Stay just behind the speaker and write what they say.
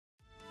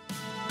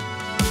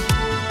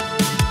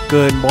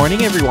Good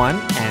morning, everyone,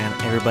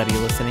 and everybody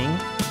listening.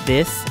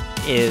 This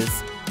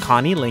is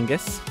Connie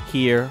Lingus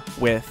here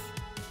with...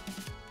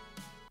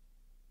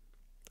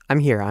 I'm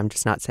here. I'm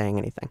just not saying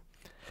anything.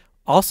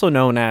 Also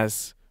known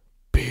as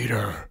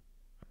Peter.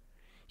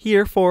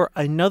 Here for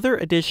another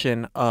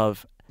edition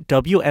of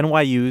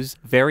WNYU's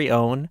very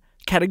own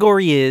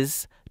category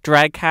is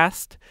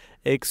Dragcast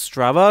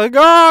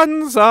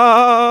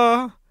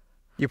Extravaganza.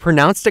 You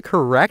pronounced it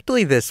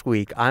correctly this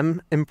week.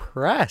 I'm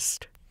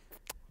impressed.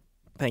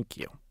 Thank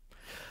you.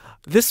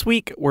 This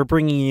week, we're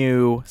bringing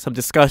you some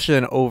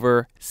discussion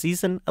over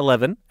Season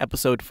 11,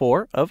 Episode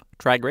 4 of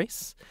Drag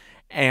Race,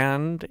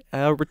 and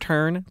a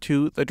return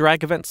to the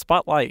drag event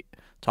spotlight,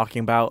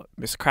 talking about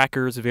Miz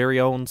Cracker's very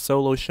own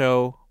solo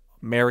show,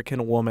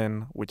 American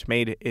Woman, which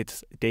made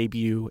its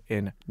debut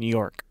in New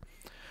York.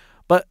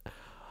 But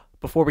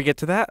before we get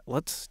to that,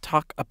 let's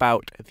talk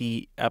about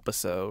the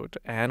episode,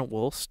 and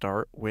we'll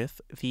start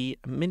with the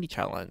mini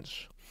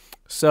challenge.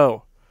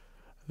 So,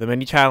 the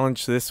mini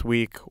challenge this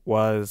week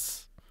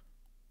was...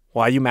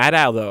 Why you mad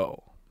ow,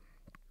 though?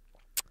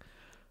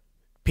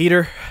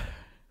 Peter,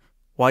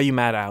 why you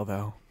mad ow,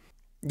 though?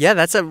 Yeah,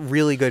 that's a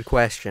really good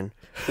question.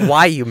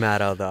 Why you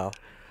mad ow, though?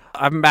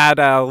 I'm mad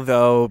ow,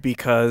 though,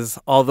 because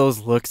all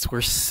those looks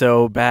were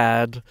so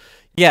bad.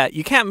 Yeah,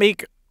 you can't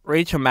make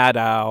Rachel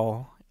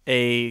Maddow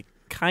a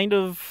kind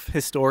of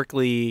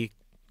historically,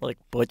 like,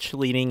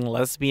 butch-leaning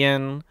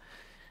lesbian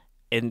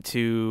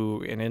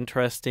into an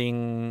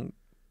interesting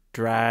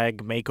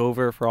drag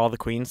makeover for all the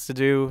queens to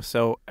do.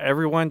 So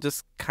everyone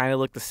just kind of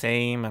looked the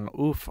same, and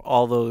oof,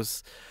 all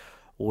those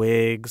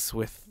wigs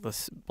with the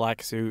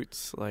black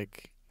suits.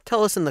 Like,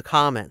 tell us in the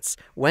comments,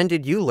 when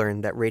did you learn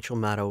that Rachel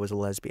Maddow was a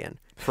lesbian?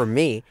 For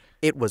me,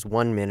 it was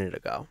 1 minute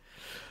ago.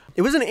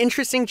 It was an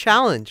interesting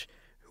challenge.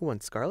 Who won,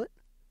 Scarlett?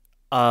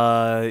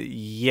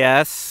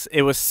 Yes,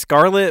 it was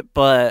Scarlett,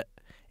 but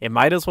it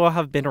might as well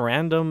have been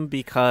random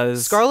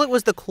because... Scarlett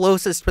was the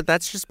closest, but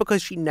that's just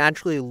because she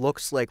naturally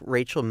looks like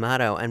Rachel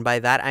Maddow. And by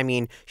that, I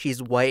mean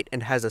she's white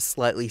and has a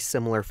slightly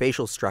similar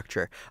facial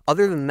structure.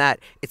 Other than that,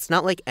 it's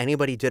not like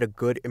anybody did a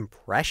good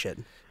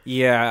impression.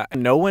 Yeah,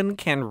 no one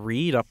can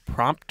read a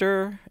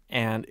prompter,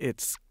 and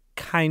it's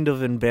kind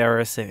of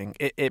embarrassing.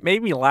 It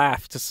made me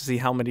laugh just to see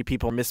how many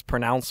people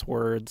mispronounce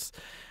words.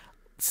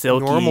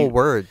 Silky, normal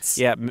words.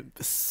 Yeah,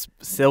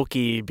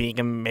 Silky being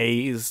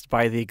amazed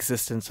by the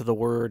existence of the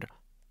word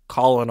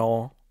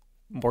colonel,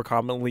 more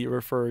commonly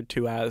referred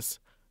to as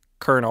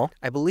colonel.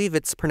 I believe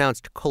it's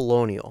pronounced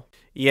colonial.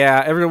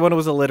 Yeah, everyone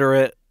was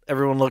illiterate.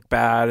 Everyone looked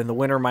bad, and the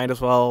winner might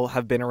as well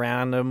have been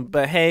around them.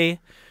 But hey.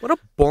 What a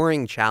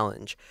boring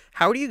challenge.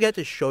 How do you get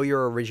to show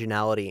your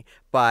originality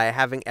by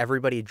having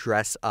everybody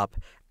dress up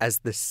as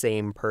the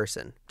same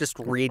person? Just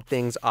read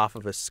things off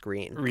of a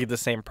screen. Read the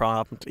same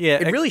prompt. Yeah.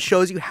 It really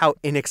shows you how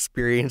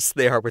inexperienced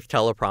they are with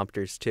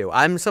teleprompters, too.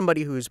 I'm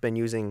somebody who's been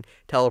using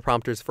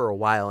teleprompters for a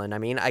while, and I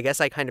mean, I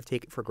guess I kind of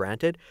take it for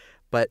granted.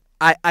 But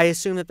I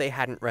assume that they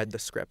hadn't read the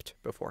script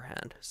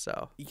beforehand,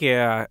 so...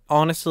 Yeah,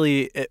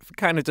 honestly, it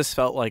kind of just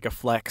felt like a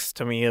flex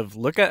to me of,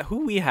 look at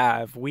who we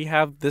have. We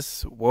have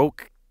this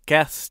woke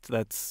guest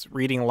that's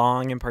reading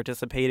along and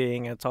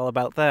participating. It's all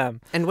about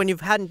them. And when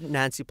you've had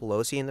Nancy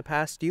Pelosi in the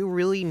past, do you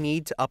really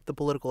need to up the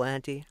political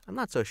ante? I'm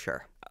not so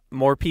sure.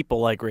 More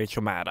people like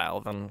Rachel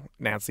Maddow than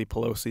Nancy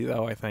Pelosi,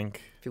 though, I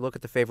think. If you look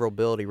at the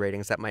favorability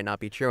ratings, that might not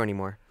be true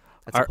anymore.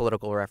 That's a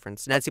political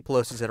reference. Nancy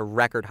Pelosi's at a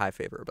record high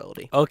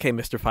favorability. Okay,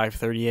 Mr.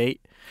 538.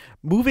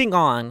 Moving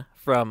on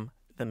from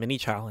the mini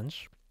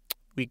challenge,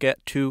 we get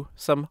to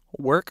some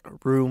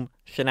workroom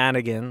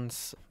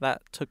shenanigans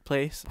that took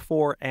place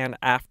before and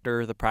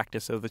after the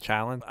practice of the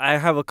challenge. I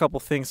have a couple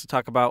things to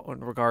talk about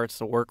in regards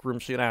to workroom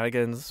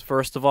shenanigans.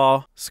 First of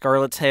all,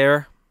 Scarlett's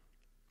hair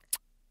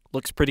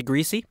looks pretty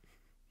greasy.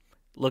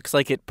 Looks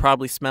like it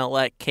probably smelled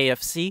like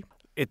KFC.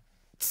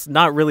 It's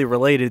not really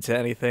related to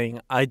anything.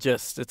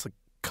 It's a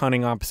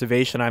cunning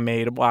observation I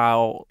made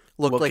while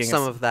looked like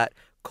some of that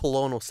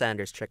Colonel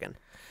Sanders chicken.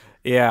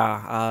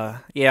 Yeah,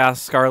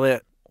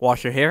 Scarlett,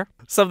 wash your hair.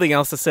 Something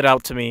else that stood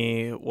out to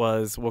me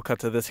was, we'll cut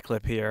to this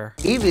clip here.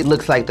 Evie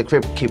looks like the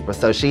Crypt Keeper,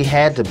 so she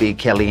had to be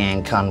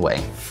Kellyanne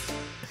Conway.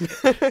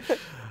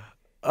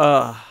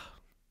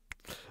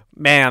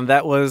 Man,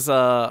 that was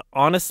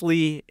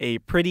honestly a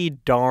pretty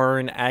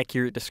darn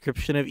accurate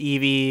description of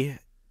Evie.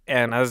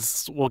 And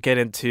as we'll get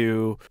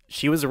into,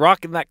 she was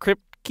rocking that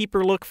Crypt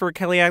Keeper look for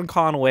Kellyanne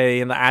Conway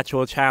in the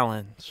actual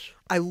challenge.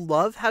 I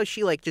love how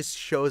she just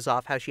shows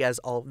off how she has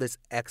all of this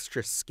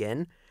extra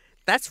skin.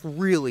 That's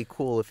really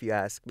cool if you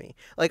ask me.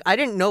 I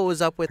didn't know what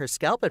was up with her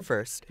scalp at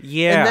first.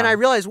 Yeah. And then I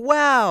realized,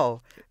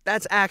 wow,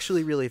 that's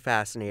actually really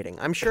fascinating.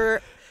 I'm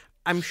sure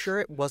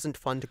it wasn't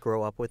fun to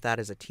grow up with that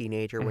as a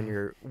teenager when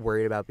you're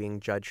worried about being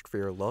judged for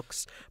your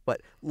looks.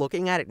 But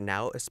looking at it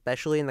now,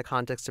 especially in the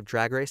context of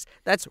Drag Race,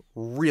 that's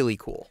really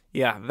cool.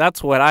 Yeah,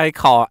 that's what I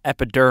call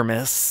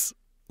epidermis.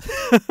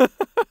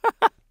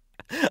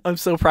 I'm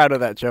so proud of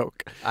that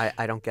joke.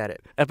 I don't get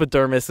it.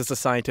 Epidermis is a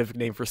scientific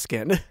name for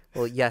skin.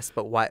 Well, yes,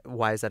 but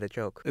why is that a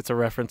joke? It's a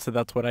reference to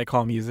that's what I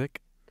call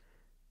music.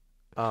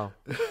 Oh,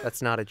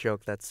 that's not a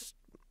joke. That's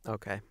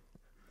okay.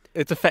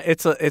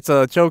 It's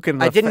a joke in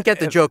the I didn't get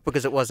the joke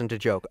because it wasn't a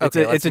joke.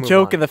 Okay, it's a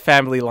joke in the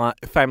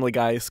Family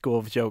Guy school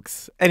of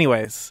jokes.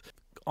 Anyways,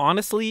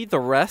 honestly, the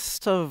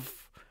rest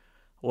of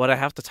what I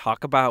have to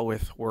talk about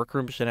with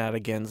workroom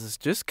shenanigans is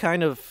just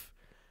kind of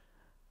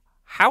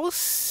how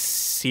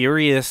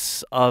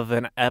serious of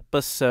an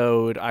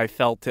episode I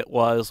felt it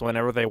was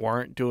whenever they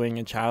weren't doing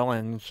a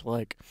challenge.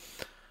 Like,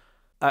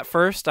 at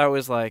first I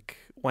was like,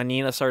 when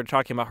Nina started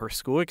talking about her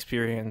school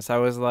experience, I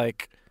was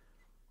like,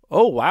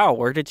 oh, wow,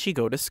 where did she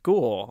go to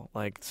school?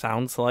 Like,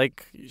 sounds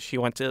like she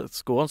went to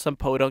school in some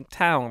podunk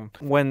town.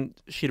 When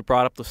she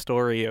brought up the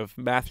story of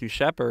Matthew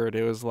Shepard,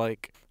 it was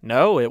like,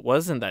 no, it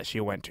wasn't that she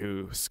went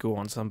to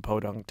school in some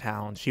podunk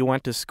town. She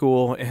went to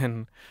school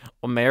in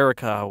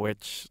America,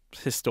 which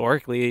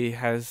historically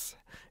has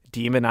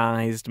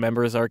demonized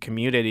members of our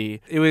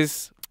community. It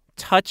was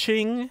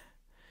touching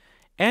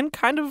and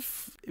kind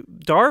of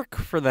dark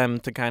for them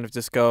to kind of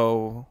just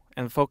go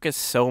and focus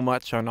so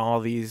much on all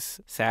these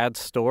sad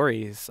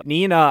stories.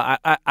 Nina,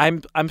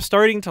 I'm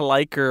starting to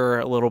like her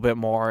a little bit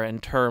more in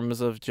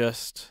terms of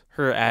just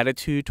her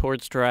attitude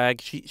towards drag.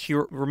 She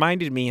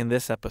reminded me in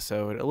this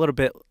episode a little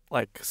bit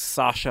like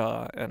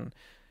Sasha, and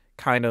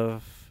kind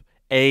of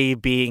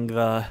being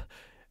the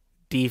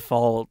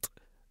default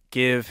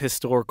give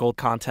historical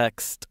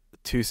context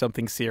to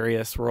something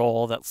serious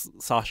role that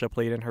Sasha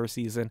played in her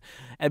season,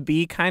 and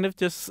B kind of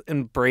just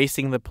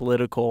embracing the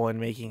political and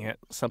making it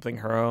something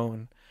her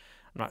own.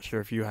 I'm not sure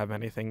if you have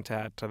anything to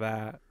add to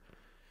that.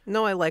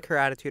 No, I like her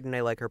attitude and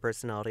I like her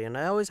personality, and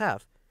I always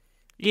have.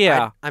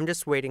 Yeah. I'm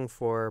just waiting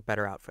for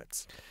better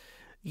outfits.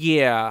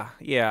 Yeah.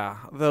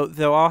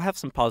 Though I'll have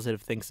some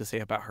positive things to say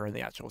about her in the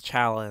actual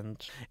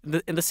challenge.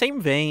 In the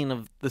same vein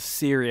of the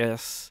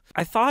serious,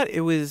 I thought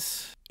it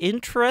was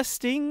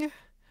interesting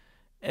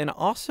and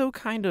also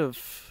kind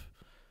of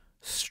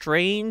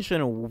strange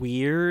and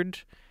weird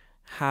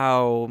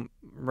how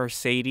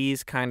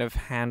Mercedes kind of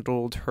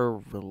handled her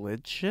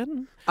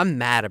religion. I'm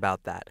mad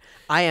about that.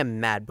 I am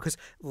mad because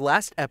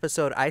last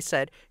episode I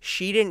said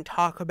she didn't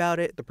talk about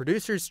it. The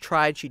producers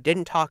tried. She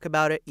didn't talk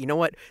about it. You know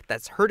what?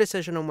 That's her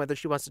decision on whether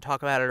she wants to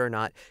talk about it or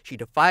not. She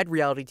defied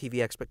reality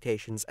TV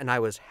expectations, and I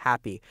was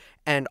happy.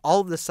 And all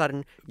of a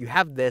sudden, you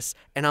have this,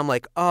 and I'm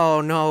like,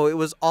 oh no, it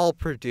was all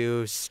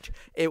produced.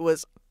 It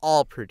was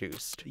all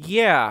produced.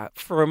 Yeah,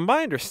 from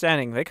my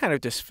understanding, they kind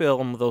of just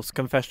film those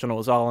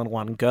confessionals all in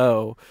one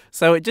go.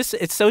 So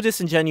it's so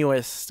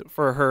disingenuous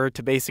for her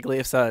to basically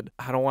have said,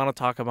 I don't want to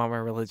talk about my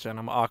religion.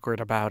 I'm awkward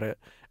about it.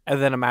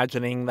 And then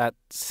imagining that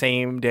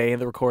same day in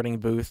the recording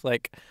booth,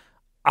 like,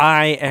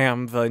 I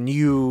am the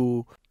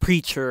new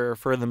preacher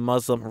for the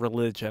Muslim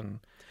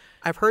religion.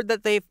 I've heard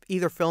that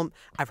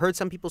I've heard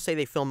some people say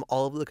they film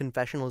all of the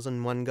confessionals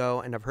in one go,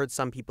 and I've heard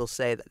some people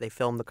say that they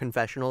film the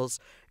confessionals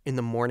in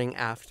the morning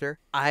after.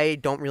 I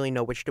don't really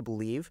know which to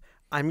believe.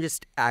 I'm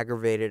just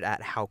aggravated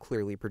at how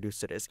clearly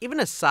produced it is. Even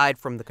aside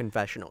from the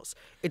confessionals,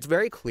 it's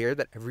very clear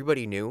that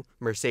everybody knew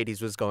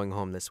Mercedes was going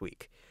home this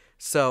week.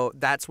 So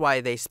that's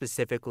why they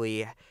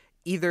specifically,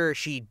 either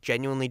she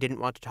genuinely didn't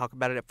want to talk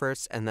about it at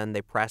first, and then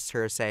they pressed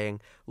her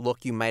saying,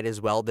 look, you might as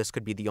well, this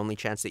could be the only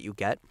chance that you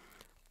get.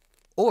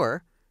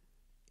 Or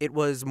it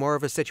was more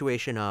of a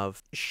situation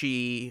of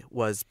she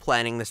was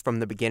planning this from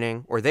the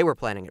beginning, or they were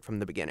planning it from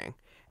the beginning.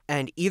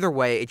 And either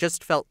way, it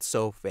just felt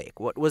so fake.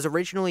 What was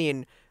originally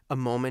in a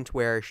moment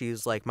where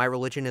she's like, my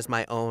religion is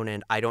my own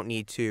and I don't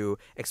need to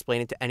explain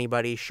it to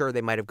anybody. Sure,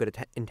 they might have good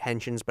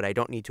intentions, but I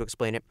don't need to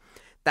explain it.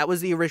 That was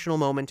the original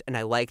moment, and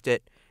I liked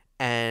it.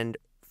 And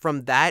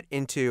from that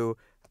into,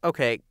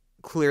 okay,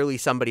 clearly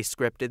somebody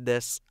scripted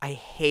this, I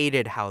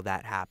hated how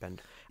that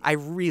happened. I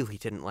really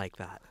didn't like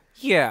that.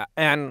 Yeah,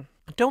 and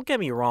don't get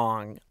me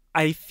wrong,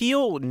 I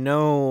feel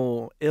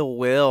no ill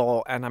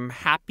will, and I'm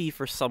happy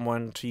for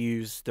someone to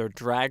use their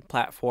drag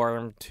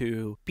platform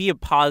to be a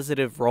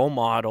positive role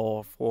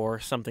model for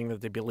something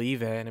that they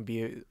believe in, and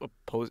be a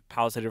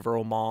positive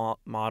role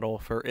model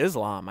for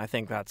Islam. I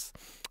think that's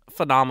a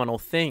phenomenal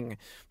thing.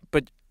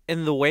 But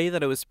in the way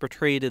that it was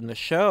portrayed in the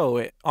show,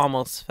 it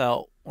almost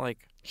felt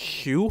like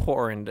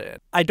shoehorned in.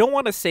 I don't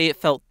want to say it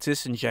felt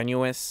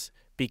disingenuous,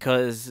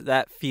 because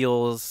that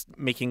feels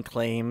making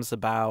claims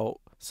about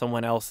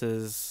someone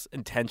else's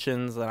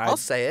intentions. And I'll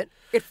say it.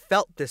 It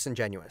felt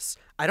disingenuous.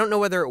 I don't know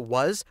whether it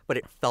was, but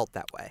it felt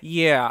that way.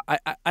 Yeah,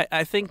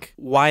 I think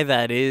why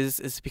that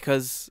is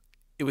because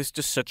it was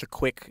just such a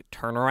quick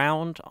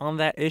turnaround on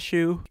that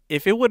issue.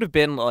 If it would have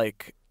been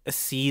like a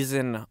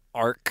season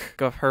arc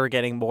of her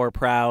getting more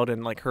proud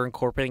and like her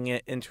incorporating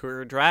it into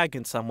her drag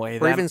in some way.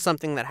 Or even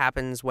something that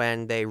happens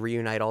when they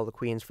reunite all the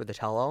queens for the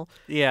tell-all.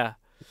 Yeah.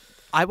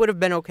 I would have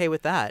been okay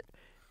with that.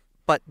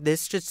 But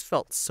this just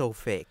felt so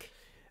fake.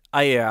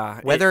 Yeah.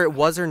 Whether it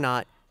was or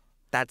not,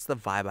 that's the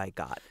vibe I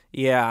got.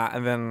 Yeah,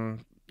 and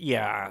then,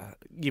 yeah,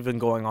 even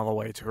going all the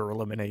way to her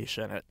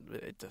elimination,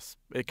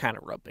 it kind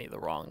of rubbed me the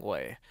wrong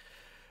way.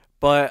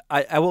 But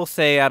I will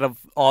say, out of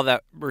all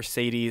that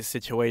Mercedes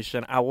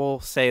situation, I will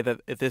say that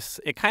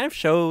it kind of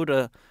showed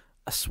a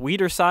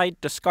sweeter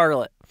side to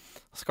Scarlett.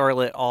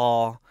 Scarlett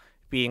all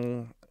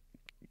being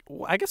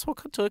I guess we'll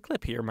cut to a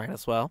clip here, might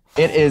as well.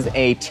 It is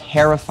a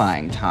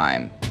terrifying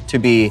time to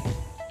be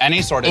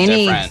Any sort of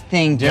different.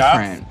 anything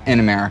different in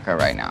America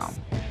right now.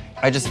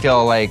 I just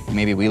feel like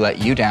maybe we let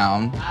you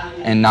down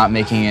and not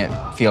making it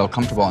feel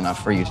comfortable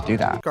enough for you to do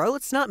that.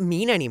 Scarlett's not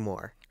mean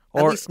anymore.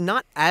 At least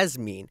not as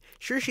mean.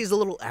 Sure, she's a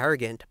little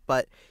arrogant,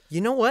 but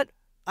you know what?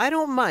 I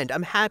don't mind.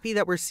 I'm happy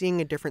that we're seeing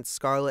a different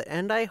Scarlett,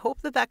 and I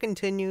hope that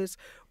continues.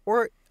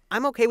 Or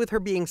I'm okay with her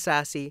being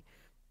sassy,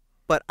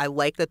 but I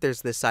like that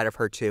there's this side of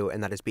her too,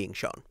 and that is being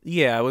shown.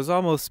 Yeah, it was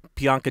almost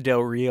Bianca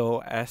Del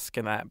Rio-esque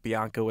in that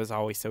Bianca was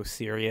always so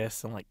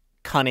serious and like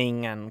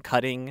cunning and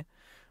cutting,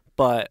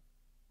 but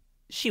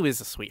she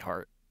was a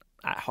sweetheart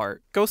at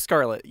heart. Go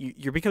Scarlett.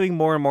 You're becoming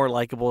more and more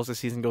likable as the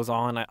season goes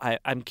on.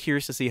 I'm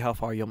curious to see how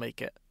far you'll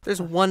make it.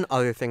 There's one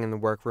other thing in the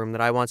workroom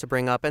that I want to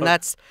bring up, and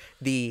that's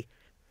the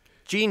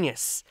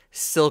genius,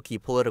 silky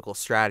political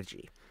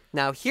strategy.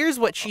 Now, here's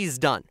what she's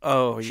done.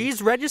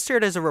 She's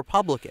registered as a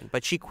Republican,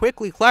 but she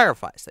quickly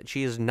clarifies that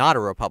she is not a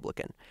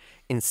Republican.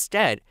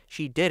 Instead,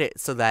 she did it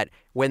so that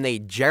when they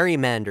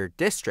gerrymander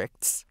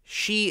districts,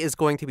 she is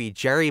going to be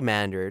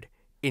gerrymandered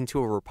into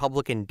a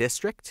Republican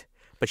district,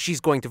 but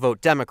she's going to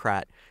vote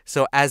Democrat.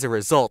 So as a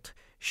result,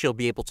 she'll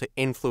be able to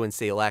influence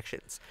the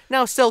elections.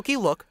 Now, Silky,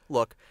 look,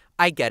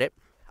 I get it.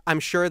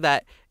 I'm sure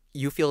that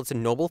you feel it's a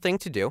noble thing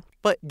to do,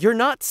 but you're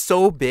not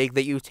so big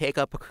that you take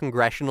up a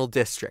congressional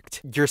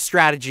district. Your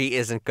strategy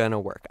isn't going to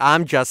work.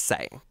 I'm just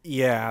saying.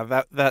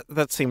 Yeah,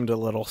 that seemed a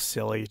little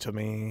silly to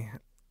me,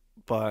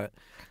 but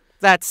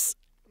that's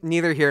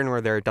neither here nor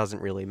there. It doesn't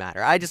really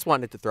matter. I just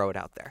wanted to throw it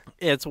out there.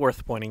 It's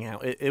worth pointing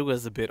out. It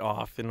was a bit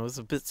off, and it was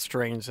a bit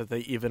strange that they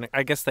even...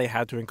 I guess they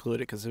had to include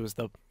it because it was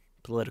the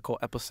political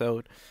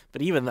episode,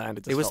 but even then...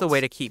 It was the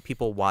way to keep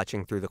people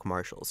watching through the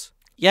commercials.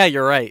 Yeah,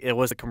 you're right. It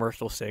was a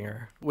commercial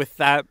singer. With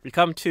that, we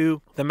come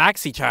to the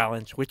Maxi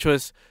Challenge, which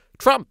was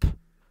Trump,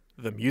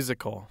 the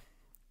musical.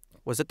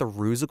 Was it the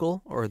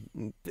Rusical or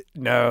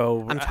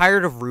no? I'm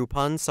tired of Ru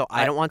puns, so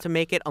I don't want to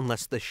make it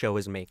unless the show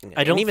is making it.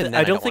 I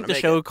don't think the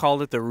show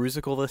called it the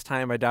Rusical this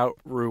time. I doubt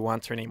Ru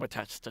wants her name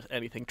attached to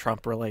anything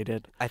Trump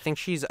related. I think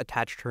she's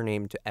attached her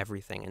name to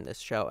everything in this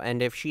show,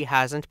 and if she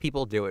hasn't,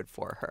 people do it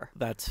for her.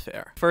 That's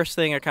fair. First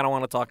thing I kind of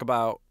want to talk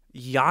about: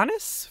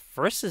 Giannis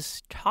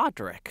versus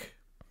Todrick.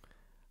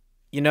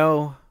 You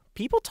know,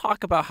 people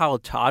talk about how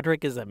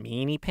Todrick is a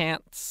meanie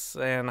pants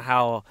and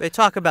how... They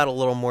talk about a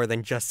little more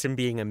than just him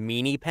being a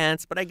meanie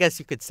pants, but I guess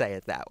you could say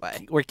it that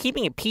way. We're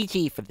keeping it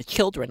PG for the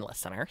children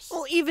listeners.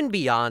 Well, even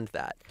beyond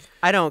that,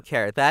 I don't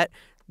care. That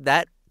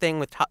thing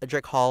with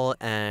Todrick Hall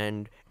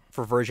and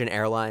for Virgin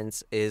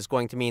Airlines is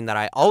going to mean that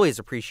I always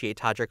appreciate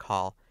Todrick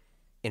Hall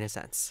in a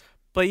sense.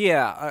 But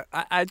yeah,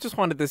 I just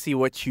wanted to see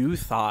what you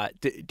thought.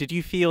 Did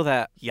you feel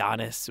that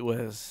Giannis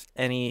was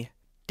any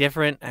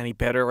different, any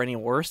better, or any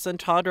worse than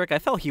Todrick? I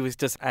felt he was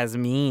just as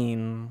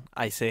mean,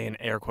 I say in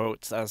air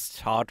quotes, as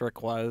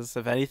Todrick was.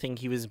 If anything,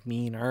 he was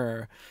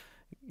meaner,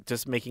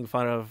 just making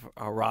fun of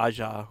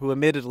Raja, who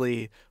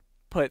admittedly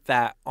put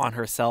that on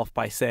herself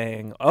by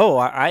saying, oh,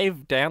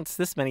 I've danced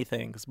this many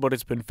things, but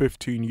it's been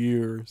 15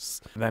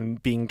 years. And then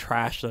being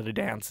trashed at a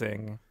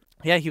dancing.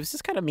 Yeah, he was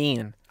just kind of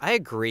mean. I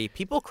agree.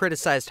 People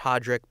criticized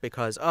Todrick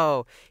because,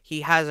 oh, he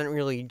hasn't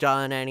really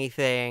done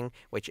anything,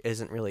 which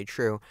isn't really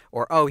true.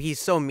 Or, oh, he's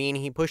so mean,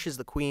 he pushes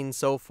the queens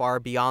so far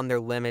beyond their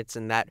limits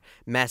and that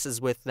messes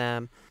with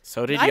them.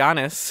 So did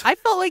Giannis. I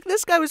felt like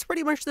this guy was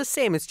pretty much the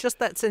same. It's just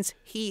that since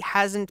he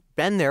hasn't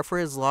been there for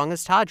as long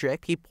as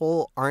Todrick,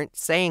 people aren't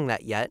saying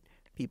that yet.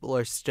 People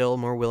are still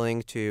more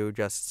willing to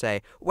just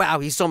say, wow,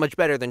 he's so much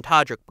better than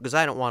Todrick because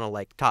I don't want to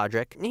like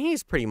Todrick. And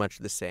he's pretty much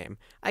the same.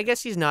 I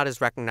guess he's not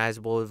as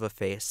recognizable of a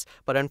face,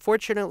 but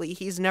unfortunately,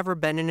 he's never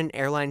been in an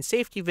airline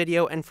safety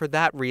video, and for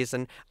that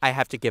reason, I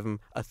have to give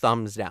him a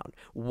thumbs down.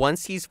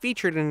 Once he's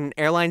featured in an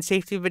airline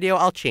safety video,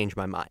 I'll change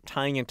my mind.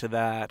 Tying into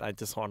that, I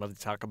just wanted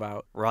to talk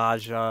about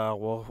Raja.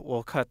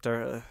 We'll cut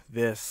to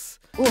this.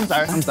 Oh,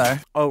 I'm sorry.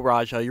 Oh,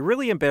 Raja, you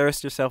really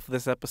embarrassed yourself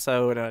this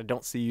episode, and I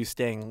don't see you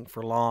staying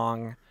for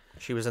long.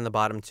 She was in the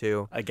bottom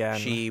two. Again.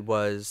 She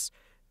was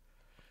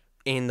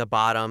in the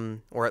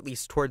bottom, or at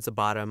least towards the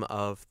bottom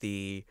of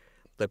the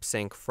lip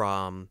sync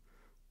from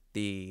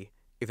the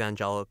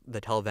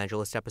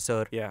televangelist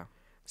episode. Yeah.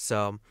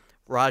 So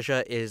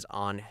Raja is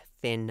on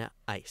thin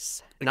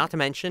ice. Not to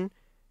mention,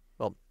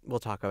 well, we'll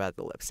talk about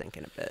the lip sync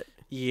in a bit.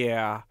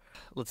 Yeah.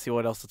 Let's see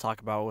what else to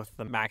talk about with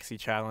the Maxi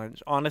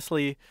Challenge.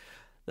 Honestly,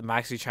 the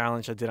Maxi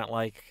Challenge I didn't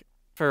like.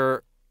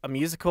 For a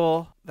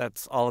musical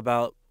that's all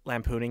about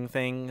lampooning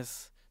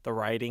things, the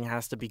writing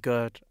has to be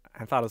good.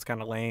 I thought it was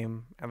kind of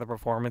lame, and the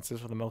performances,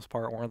 for the most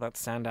part, weren't that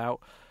standout.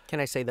 Can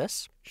I say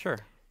this? Sure.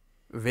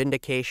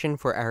 Vindication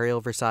for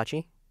Ariel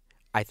Versace.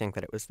 I think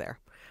that it was there.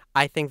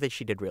 I think that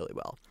she did really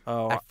well.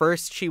 Oh. At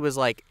first, she was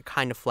like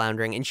kind of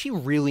floundering, and she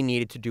really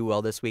needed to do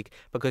well this week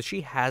because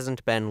she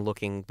hasn't been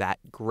looking that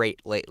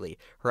great lately.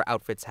 Her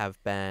outfits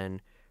have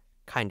been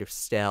kind of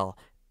stale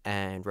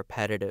and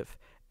repetitive,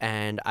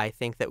 and I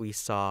think that we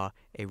saw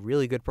a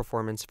really good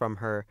performance from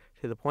her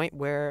to the point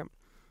where,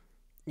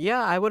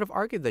 yeah, I would have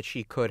argued that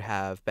she could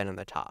have been in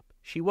the top.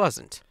 She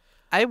wasn't.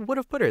 I would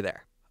have put her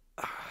there.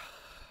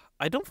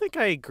 I don't think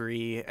I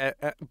agree,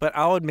 but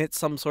I'll admit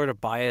some sort of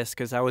bias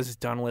because I was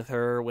done with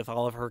her with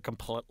all of her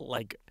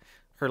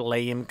her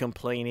lame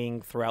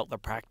complaining throughout the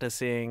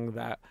practicing.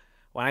 That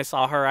when I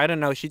saw her, I don't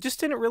know, she just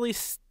didn't really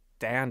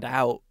stand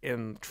out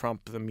in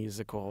Trump the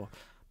musical.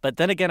 But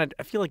then again,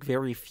 I feel like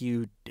very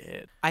few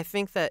did. I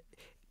think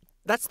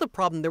that's the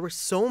problem. There were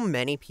so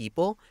many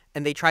people,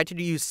 and they tried to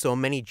use so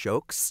many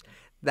jokes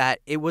that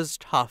it was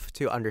tough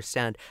to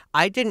understand.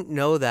 I didn't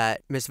know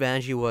that Miss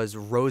Vanjie was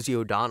Rosie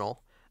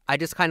O'Donnell. I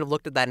just kind of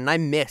looked at that, and I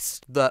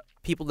missed the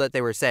people that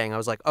they were saying. I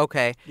was like,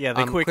 okay, Yeah,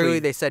 they quickly clearly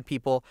they said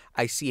people.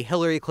 I see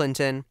Hillary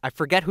Clinton. I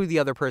forget who the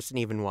other person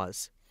even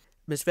was.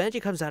 Miss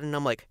Vanjie comes out, and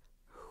I'm like,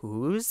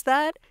 who's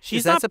that?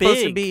 She's Is that not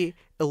supposed to big. be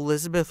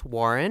Elizabeth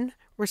Warren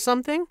or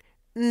something?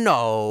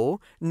 No,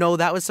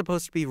 that was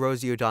supposed to be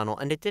Rosie O'Donnell,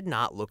 and it did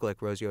not look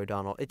like Rosie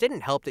O'Donnell. It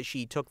didn't help that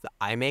she took the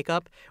eye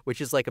makeup, which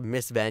is like a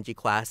Miss Vanjie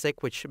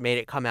classic, which made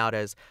it come out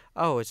as,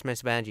 oh, it's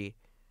Miss Vanjie.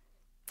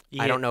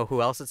 Yeah, I don't know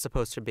who else it's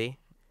supposed to be.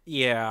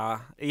 Yeah.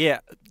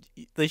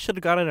 They should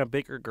have gotten a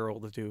bigger girl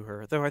to do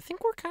her. Though I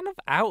think we're kind of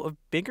out of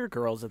bigger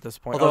girls at this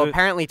point. Although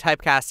apparently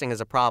typecasting is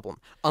a problem.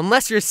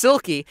 Unless you're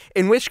Silky,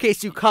 in which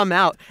case you come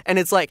out and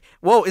it's like,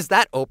 whoa, is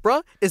that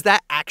Oprah? Is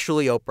that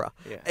actually Oprah?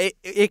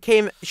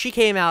 Yeah. She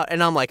came out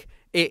and I'm like,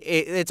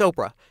 it's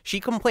Oprah. She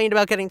complained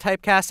about getting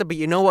typecasted, but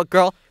you know what,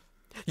 girl?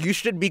 You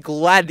should be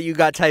glad that you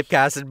got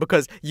typecasted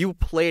because you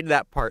played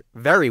that part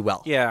very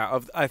well. Yeah,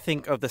 I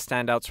think of the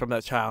standouts from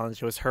that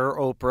challenge, it was her,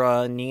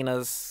 Oprah,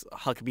 Nina's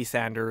Huckabee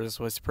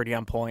Sanders was pretty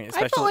on point.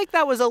 I felt like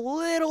that was a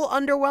little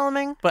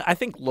underwhelming. But I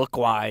think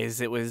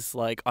look-wise, it was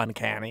like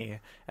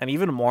uncanny, and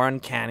even more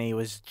uncanny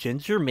was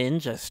Ginger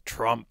Minj as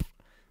Trump.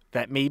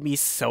 That made me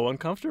so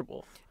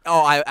uncomfortable.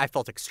 Oh, I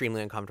felt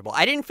extremely uncomfortable.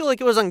 I didn't feel like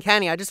it was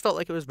uncanny. I just felt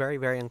like it was very,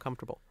 very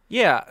uncomfortable.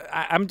 Yeah,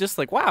 I'm just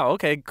like, wow,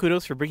 okay,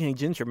 kudos for bringing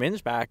Ginger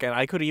Minj back, and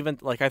I could even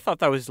I thought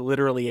that was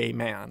literally a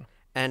man.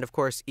 And of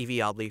course,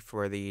 Evie Oddly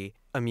for the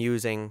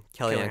amusing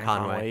Kellyanne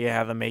Conway.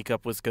 Yeah, the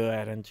makeup was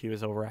good, and she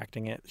was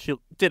overacting it. She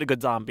did a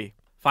good zombie.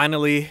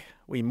 Finally,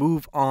 we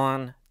move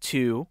on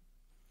to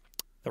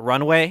the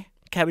runway.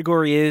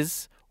 Category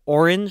is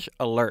Orange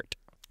Alert.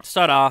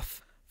 Start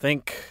off,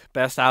 think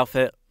best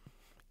outfit,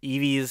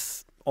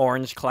 Evie's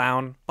orange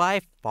clown. By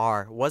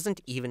far,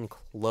 wasn't even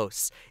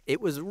close. It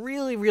was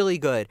really, really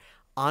good.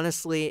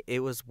 Honestly,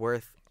 it was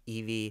worth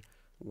Evie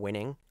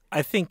winning.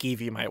 I think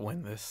Evie might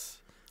win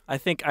this. I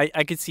think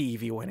I could see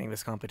Evie winning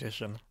this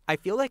competition. I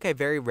feel like I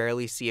very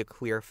rarely see a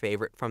clear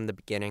favorite from the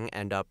beginning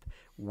end up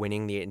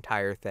winning the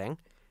entire thing.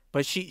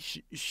 But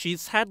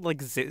she's had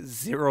like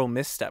zero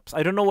missteps.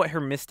 I don't know what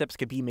her missteps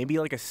could be. Maybe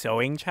like a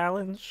sewing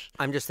challenge.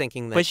 I'm just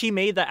thinking that. But she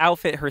made the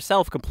outfit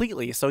herself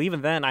completely. So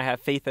even then, I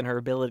have faith in her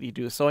ability to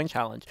do a sewing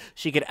challenge.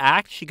 She could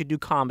act. She could do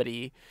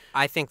comedy.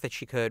 I think that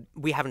she could.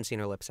 We haven't seen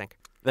her lip sync.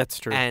 That's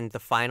true. And the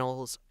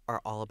finals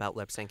are all about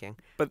lip syncing.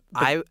 But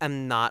I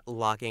am not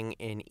locking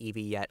in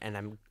Evie yet,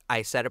 and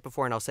I said it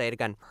before and I'll say it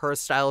again. Her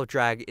style of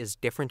drag is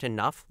different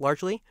enough,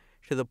 largely,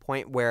 to the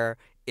point where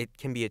it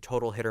can be a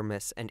total hit or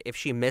miss. And if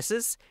she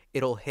misses,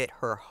 it'll hit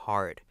her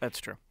hard. That's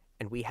true.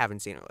 And we haven't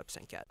seen her lip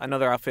sync yet.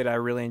 Another outfit I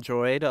really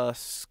enjoyed,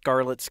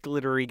 Scarlett's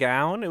glittery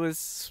gown.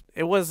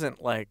 It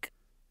wasn't like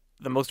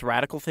the most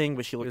radical thing,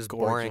 but she looked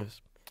gorgeous. Boring.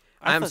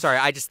 I'm sorry,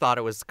 I just thought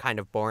it was kind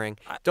of boring.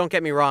 Don't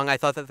get me wrong, I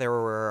thought that there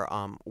were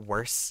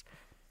worse,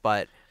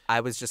 but I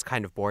was just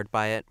kind of bored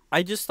by it.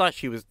 I just thought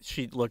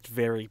she looked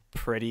very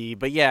pretty,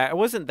 but yeah, it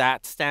wasn't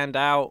that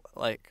standout.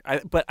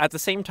 But at the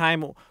same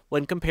time,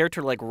 when compared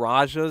to like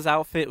Raja's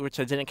outfit, which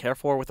I didn't care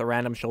for with a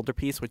random shoulder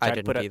piece, which I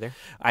didn't either.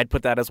 I'd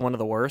put that as one of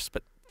the worst,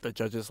 but the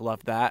judges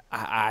loved that.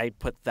 I'd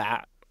put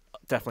that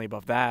definitely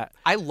above that.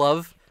 I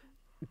love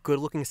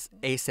good-looking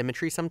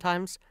asymmetry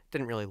sometimes.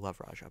 Didn't really love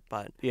Raja,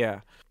 but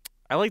yeah,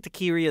 I liked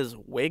Akiria's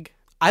wig.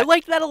 I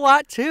liked that a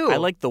lot too. I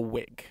liked the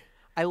wig.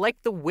 I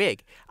liked the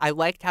wig. I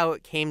liked how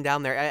it came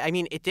down there. I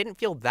mean, it didn't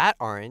feel that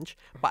orange,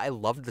 but I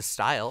loved the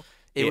style.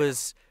 It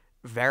was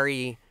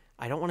very,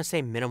 I don't want to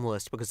say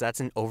minimalist because that's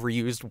an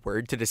overused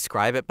word to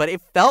describe it, but it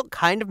felt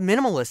kind of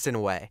minimalist in a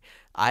way.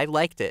 I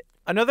liked it.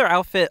 Another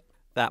outfit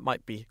that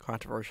might be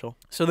controversial.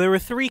 So there were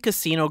 3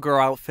 casino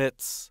girl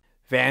outfits,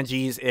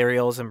 Vanjie's,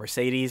 Ariel's, and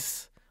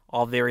Mercedes,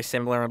 all very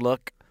similar in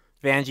look.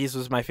 Vanjie's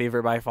was my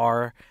favorite by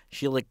far.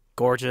 She looked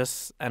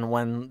gorgeous, and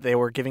when they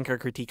were giving her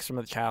critiques from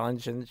the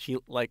challenge and she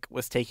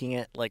was taking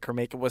it, her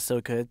makeup was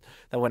so good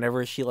that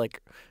whenever she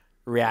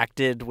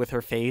reacted with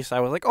her face,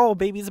 I was like, oh,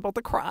 baby's about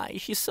to cry.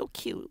 She's so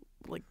cute.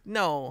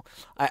 No.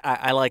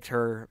 I liked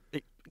her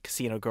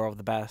casino girl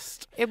the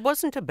best. It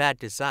wasn't a bad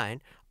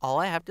design. All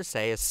I have to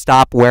say is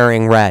stop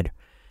wearing red.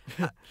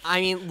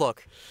 I mean,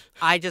 look,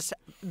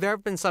 there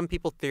have been some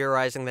people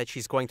theorizing that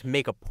she's going to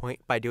make a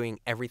point by doing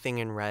everything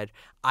in red.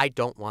 I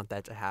don't want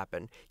that to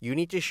happen. You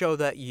need to show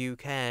that you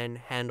can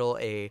handle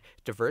a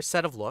diverse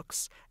set of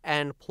looks,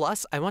 and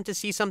plus, I want to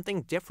see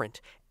something different.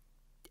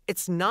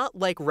 It's not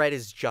like red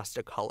is just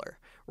a color.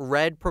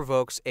 Red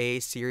provokes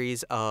a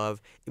series of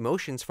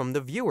emotions from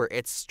the viewer.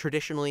 It's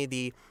traditionally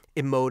the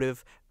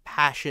emotive,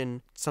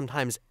 passion,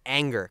 sometimes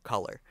anger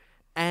color.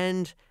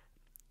 And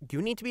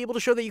you need to be able to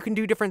show that you can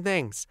do different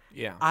things.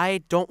 Yeah.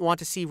 I don't want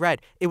to see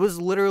red. It was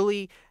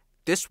literally,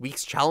 this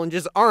week's challenge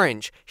is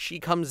orange. She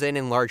comes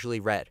in largely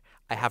red.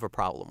 I have a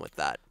problem with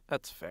that.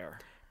 That's fair.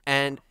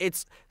 And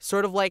it's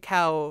sort of like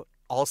how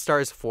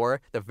All-Stars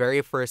 4, the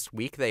very first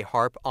week, they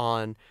harp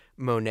on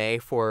Monet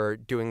for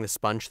doing the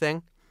sponge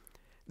thing.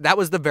 That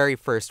was the very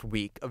first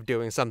week of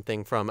doing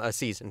something from a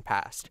season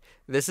past.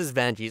 This is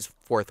Vanjie's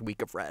 4th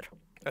week of red.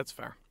 That's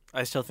fair.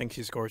 I still think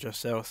she's gorgeous,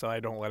 so I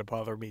don't let it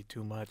bother me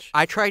too much.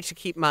 I try to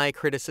keep my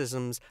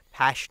criticisms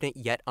passionate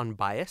yet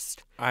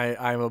unbiased.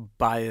 I'm a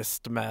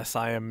biased mess.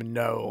 I am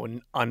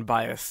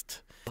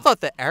unbiased. I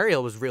thought the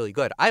Ariel was really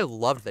good. I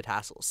loved the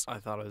tassels. I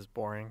thought it was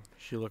boring.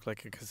 She looked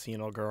like a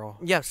casino girl.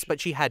 Yes, but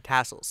she had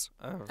tassels.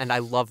 Oh. And I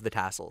love the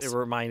tassels.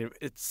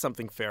 It's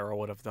something Farrah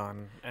would have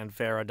done, and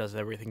Farrah does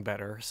everything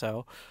better,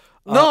 so...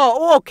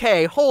 No,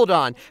 okay, hold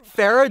on.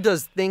 Farrah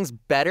does things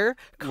better?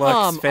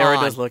 Farrah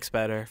on. does looks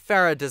better.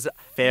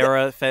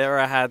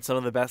 Farrah had some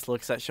of the best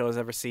looks that show has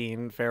ever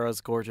seen.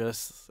 Farrah's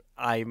gorgeous.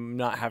 I'm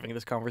not having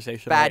this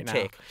conversation Bad right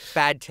take. now.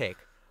 Bad take.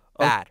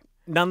 Bad.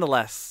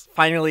 Nonetheless,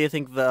 finally, I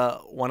think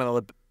one of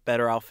the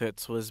better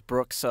outfits was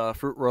Brooke's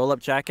fruit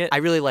roll-up jacket. I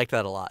really liked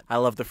that a lot. I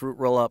love the fruit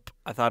roll-up.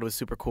 I thought it was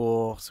super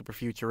cool, super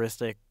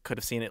futuristic. Could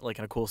have seen it like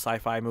in a cool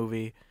sci-fi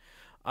movie.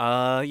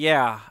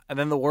 Yeah. And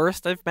then the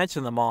worst, I've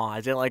mentioned them all.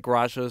 I didn't like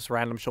Raja's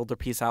random shoulder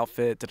piece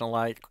outfit. Didn't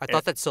like... I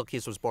thought that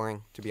Silky's was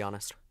boring, to be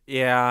honest.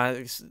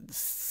 Yeah,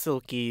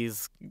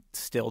 Silky's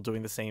still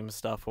doing the same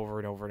stuff over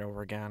and over and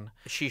over again.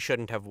 She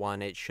shouldn't have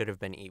won. It should have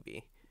been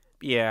Evie.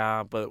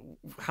 Yeah, but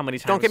how many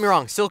times... Don't get me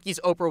wrong. Silky's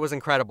Oprah was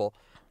incredible,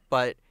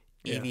 but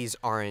Yeah. Evie's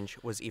orange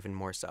was even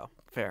more so.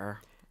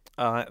 Fair.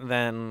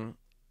 Then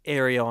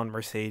Ariel and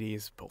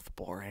Mercedes, both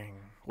boring.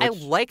 I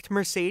liked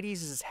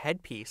Mercedes'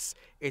 headpiece.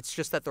 It's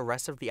just that the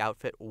rest of the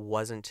outfit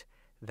wasn't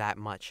that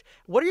much.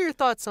 What are your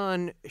thoughts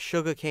on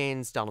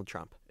Sugarcane's Donald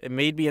Trump? It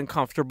made me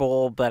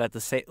uncomfortable, but at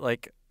the same...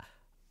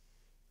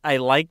 I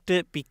liked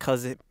it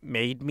because it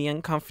made me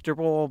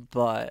uncomfortable,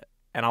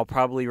 and I'll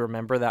probably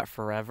remember that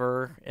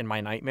forever in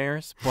my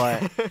nightmares.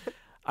 But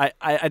I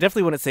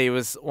definitely wouldn't say it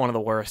was one of the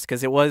worst,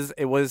 because it was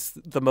one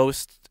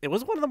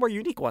of the more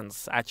unique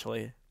ones,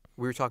 actually.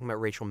 We were talking about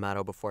Rachel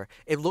Maddow before.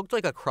 It looked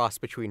like a cross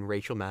between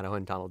Rachel Maddow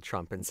and Donald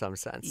Trump in some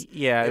sense.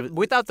 Yeah.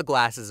 Without the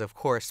glasses, of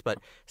course, but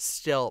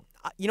still.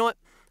 You know what?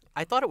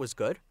 I thought it was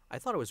good. I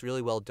thought it was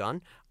really well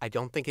done. I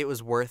don't think it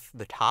was worth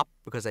the top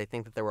because I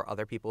think that there were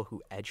other people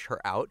who edged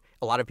her out.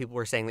 A lot of people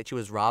were saying that she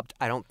was robbed.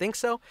 I don't think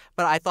so,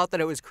 but I thought that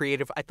it was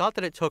creative. I thought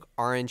that it took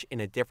orange in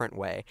a different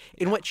way,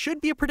 in what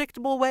should be a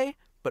predictable way,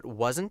 but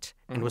wasn't,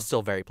 and was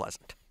still very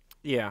pleasant.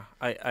 Yeah,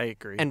 I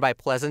agree. And by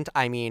pleasant,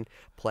 I mean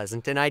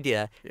pleasant in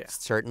idea. Yeah.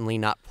 Certainly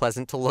not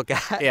pleasant to look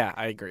at. Yeah,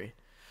 I agree.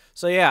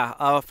 So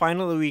yeah,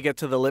 finally we get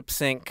to the lip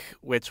sync,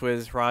 which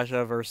was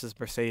Raja versus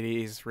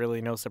Mercedes.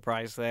 Really no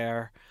surprise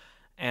there.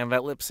 And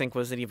that lip sync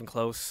wasn't even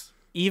close.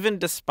 Even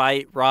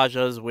despite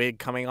Raja's wig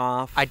coming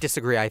off. I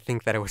disagree. I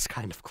think that it was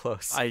kind of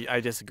close. I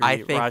disagree. I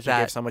think Raja that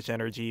gave so much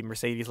energy.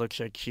 Mercedes looked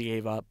like she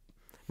gave up.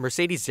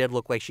 Mercedes did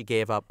look like she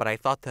gave up, but I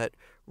thought that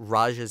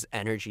Raja's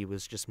energy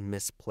was just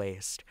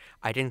misplaced.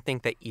 I didn't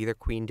think that either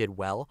queen did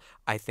well.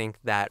 I think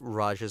that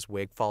Raja's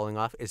wig falling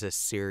off is a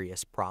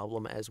serious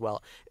problem as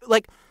well.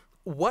 Like,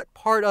 what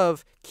part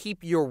of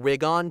keep your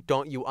wig on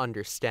don't you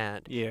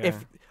understand? Yeah.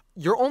 If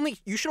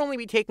you should only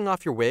be taking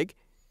off your wig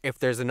if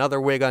there's another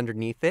wig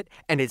underneath it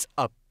and it's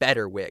a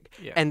better wig.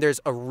 Yeah. And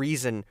there's a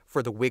reason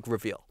for the wig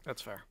reveal.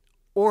 That's fair.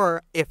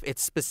 Or if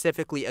it's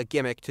specifically a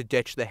gimmick to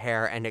ditch the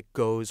hair and it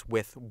goes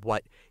with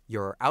what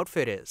your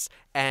outfit is.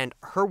 And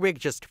her wig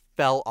just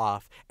fell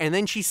off, and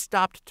then she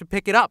stopped to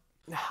pick it up.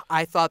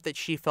 I thought that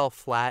she fell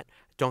flat.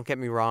 Don't get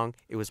me wrong,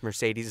 it was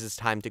Mercedes'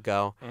 time to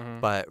go,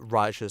 but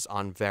Raja's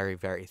on very,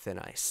 very thin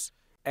ice.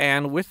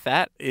 And with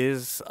that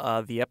is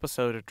the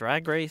episode of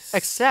Drag Race.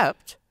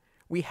 Except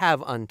we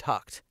have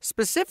Untucked.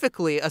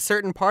 Specifically, a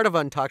certain part of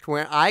Untucked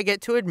where I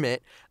get to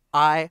admit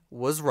I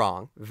was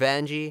wrong.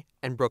 Vanjie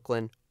and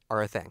Brooklyn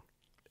are a thing.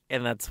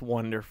 And that's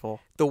wonderful.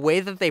 The way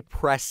that they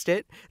pressed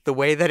it, the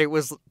way that it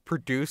was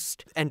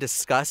produced and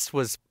discussed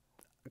was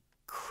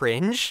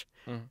cringe.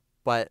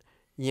 But,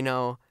 you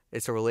know,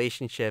 it's a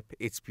relationship.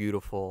 It's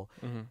beautiful.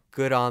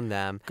 Good on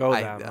them. Go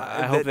them.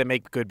 I hope they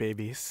make good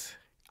babies.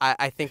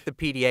 I think the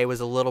PDA was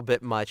a little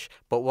bit much,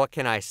 but what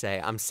can I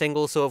say? I'm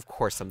single, so of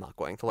course I'm not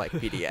going to like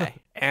PDA.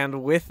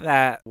 And with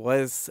that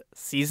was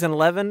Season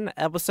 11,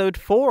 Episode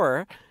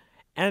 4.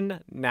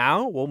 And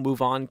now we'll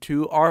move on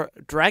to our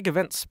drag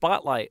event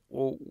spotlight.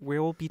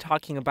 We'll be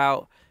talking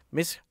about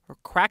Miz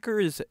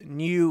Cracker's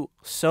new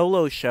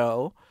solo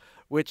show,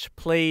 which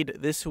played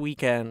this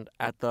weekend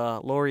at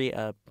the Laurie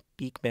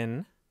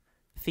Beekman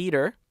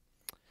Theater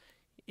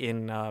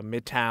in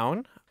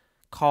Midtown,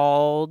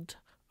 called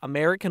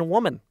American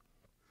Woman.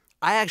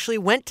 I actually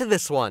went to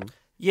this one.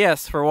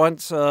 Yes, for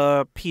once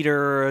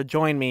Peter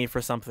joined me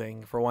for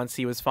something. For once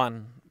he was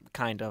fun,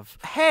 kind of.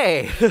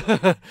 Hey!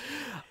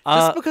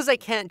 Just because I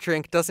can't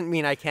drink doesn't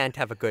mean I can't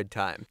have a good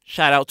time.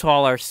 Shout out to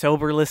all our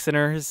sober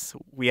listeners.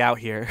 We out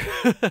here.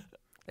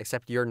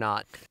 Except you're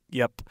not.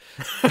 Yep.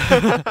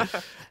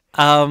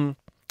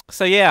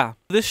 So yeah,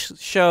 this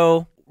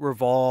show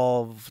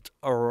revolved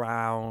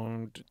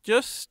around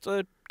just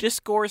a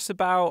discourse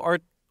about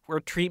our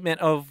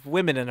treatment of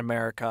women in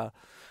America.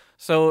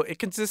 So it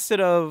consisted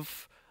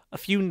of a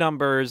few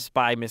numbers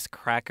by Miz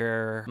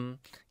Cracker,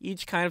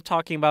 each kind of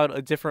talking about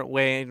a different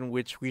way in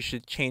which we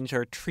should change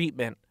our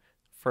treatment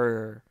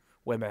for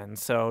women.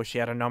 So she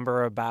had a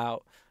number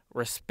about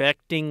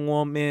respecting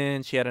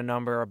women, she had a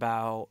number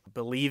about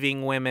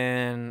believing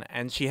women,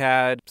 and she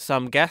had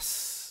some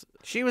guests.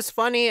 She was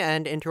funny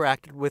and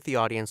interacted with the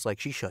audience like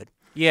she should.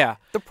 Yeah.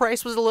 The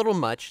price was a little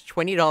much,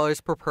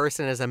 $20 per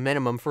person as a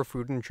minimum for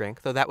food and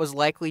drink, though that was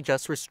likely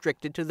just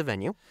restricted to the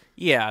venue.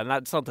 Yeah, and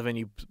that's not the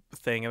venue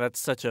thing, and that's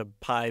such a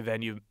high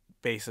venue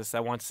basis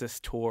that once this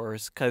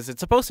tours, because it's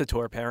supposed to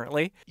tour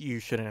apparently, you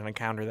shouldn't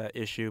encounter that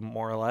issue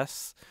more or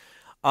less.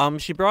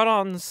 She brought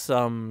on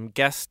some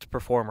guest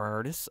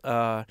performers,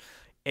 a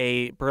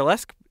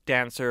burlesque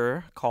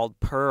dancer called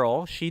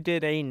Pearl. She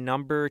did a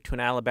number to an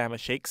Alabama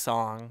Shake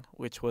song,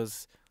 which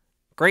was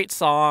great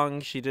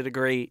song. She did a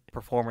great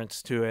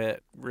performance to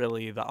it.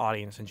 Really, the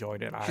audience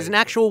enjoyed it. She's an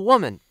actual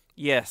woman.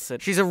 Yes.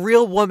 She's a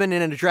real woman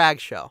in a drag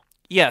show.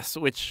 Yes,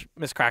 which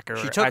Miz Cracker...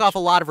 She took off a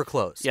lot of her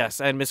clothes.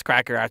 Yes, and Miz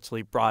Cracker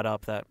actually brought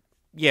up that,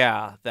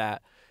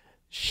 that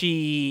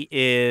she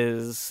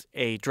is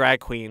a drag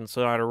queen,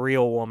 so not a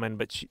real woman,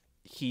 but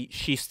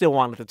she still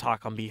wanted to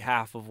talk on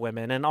behalf of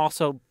women and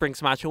also bring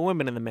some actual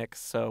women in the mix,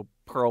 so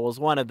Pearl was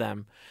one of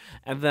them.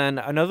 And then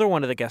another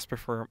one of the guest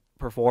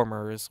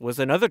performers was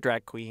another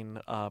drag queen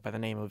by the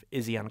name of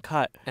Izzy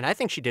Uncut. And I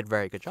think she did a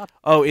very good job.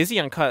 Oh, Izzy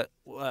Uncut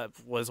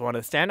was one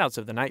of the standouts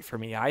of the night for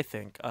me, I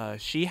think.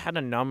 She had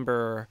a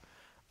number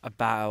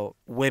about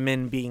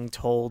women being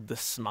told to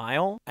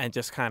smile and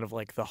just kind of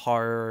like the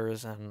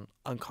horrors and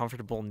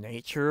uncomfortable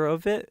nature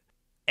of it.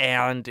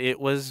 And it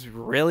was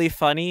really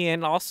funny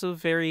and also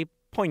very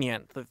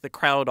poignant. The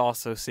crowd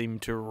also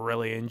seemed to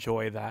really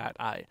enjoy that.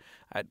 I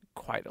had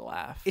quite a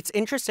laugh. It's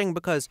interesting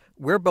because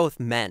we're both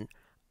men.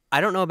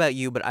 I don't know about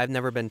you, but I've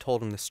never been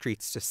told in the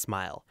streets to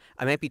smile.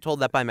 I might be told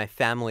that by my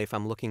family if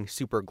I'm looking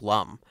super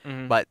glum,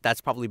 but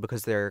that's probably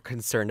because they're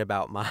concerned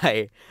about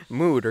my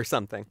mood or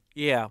something.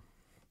 Yeah.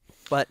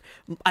 But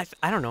I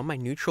don't know, my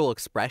neutral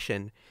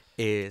expression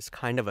is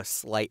kind of a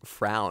slight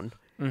frown.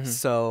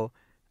 So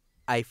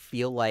I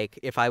feel like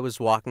if I was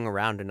walking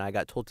around and I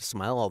got told to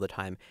smile all the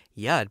time,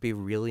 yeah, I'd be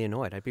really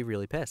annoyed. I'd be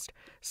really pissed.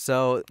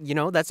 So,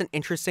 that's an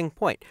interesting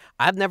point.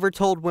 I've never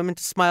told women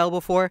to smile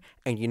before,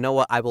 and you know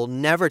what? I will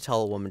never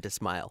tell a woman to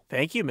smile.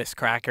 Thank you, Miz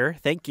Cracker.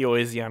 Thank you,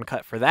 Izzy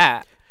Uncut, for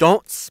that.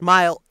 Don't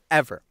smile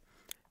ever.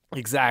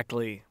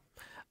 Exactly.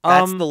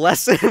 That's the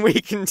lesson we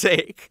can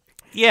take.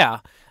 Yeah.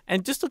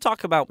 And just to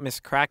talk about Miz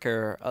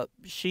Cracker,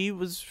 she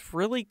was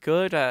really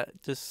good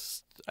at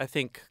just, I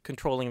think,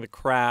 controlling the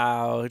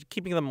crowd,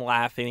 keeping them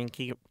laughing,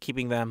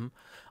 keeping them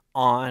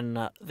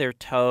on their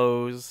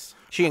toes.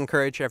 She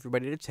encouraged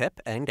everybody to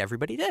tip, and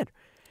everybody did.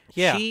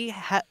 Yeah.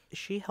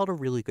 She held a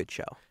really good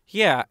show.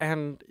 Yeah,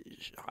 and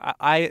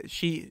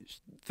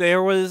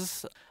there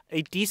was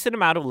a decent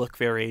amount of look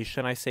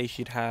variation. I say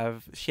she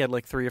had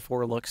like 3 or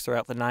 4 looks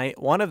throughout the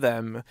night. One of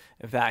them,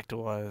 in fact,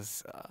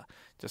 was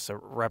just a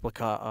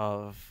replica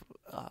of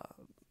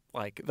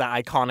like the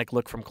iconic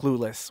look from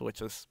Clueless,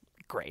 which is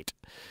great.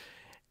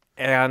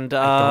 And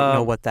I don't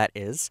know what that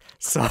is,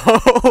 so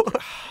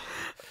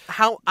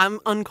I'm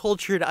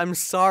uncultured. I'm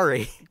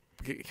sorry.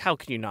 How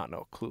can you not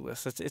know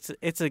Clueless?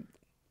 It's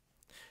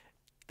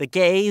the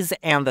gays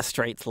and the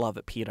straights love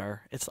it,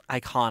 Peter. It's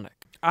iconic.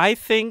 I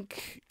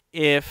think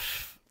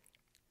if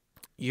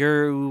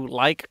you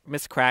like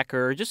Miz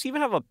Cracker, or just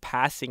even have a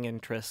passing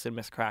interest in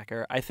Miz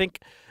Cracker, I think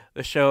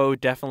the show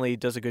definitely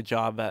does a good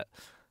job at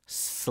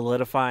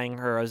solidifying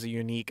her as a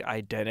unique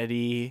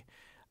identity.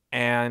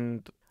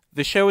 And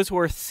the show is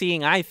worth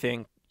seeing, I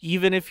think,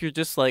 even if you're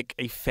just like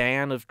a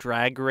fan of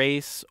Drag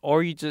Race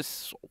or you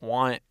just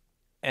want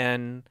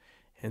an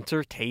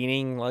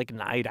entertaining like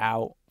night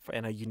out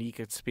and a unique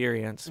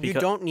experience. You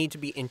don't need to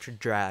be into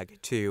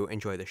drag to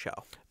enjoy the show.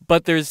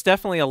 But there's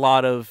definitely a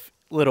lot of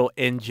little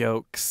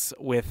in-jokes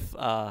with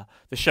the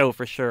show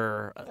for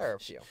sure. There are a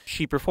few.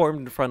 She performed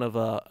in front of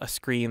a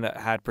screen that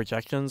had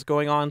projections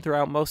going on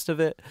throughout most of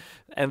it.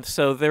 And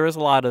so there was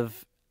a lot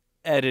of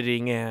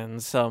editing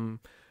in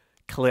some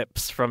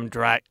clips from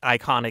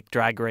iconic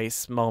Drag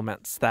Race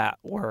moments that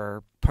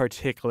were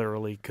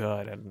particularly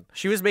good. And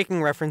she was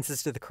making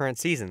references to the current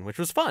season, which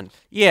was fun.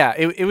 Yeah,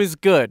 it was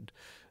good.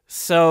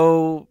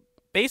 So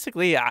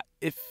basically,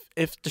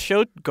 if the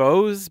show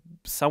goes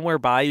somewhere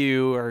by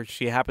you or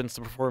she happens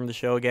to perform the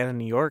show again in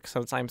New York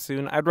sometime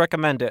soon, I'd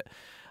recommend it.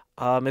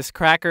 Miz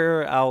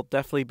Cracker, I'll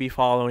definitely be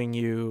following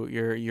you.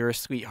 You're a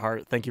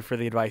sweetheart. Thank you for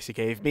the advice you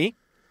gave me.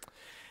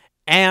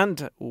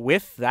 And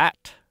with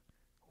that,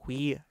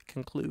 we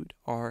conclude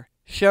our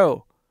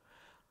show.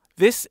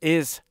 This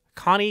is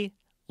Connie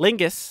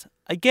Lingus,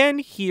 again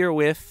here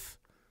with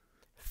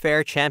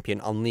Fair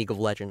Champion on League of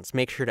Legends.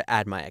 Make sure to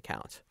add my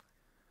account.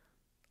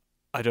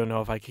 I don't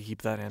know if I could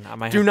keep that in. I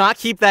might Do have... not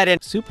keep that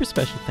in. Super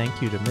special thank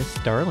you to Miss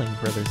Darling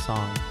for their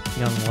song,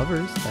 Young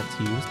Lovers, that's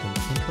used in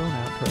the intro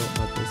and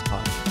outro of this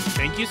podcast.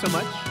 Thank you so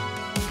much,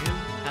 and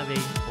have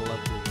a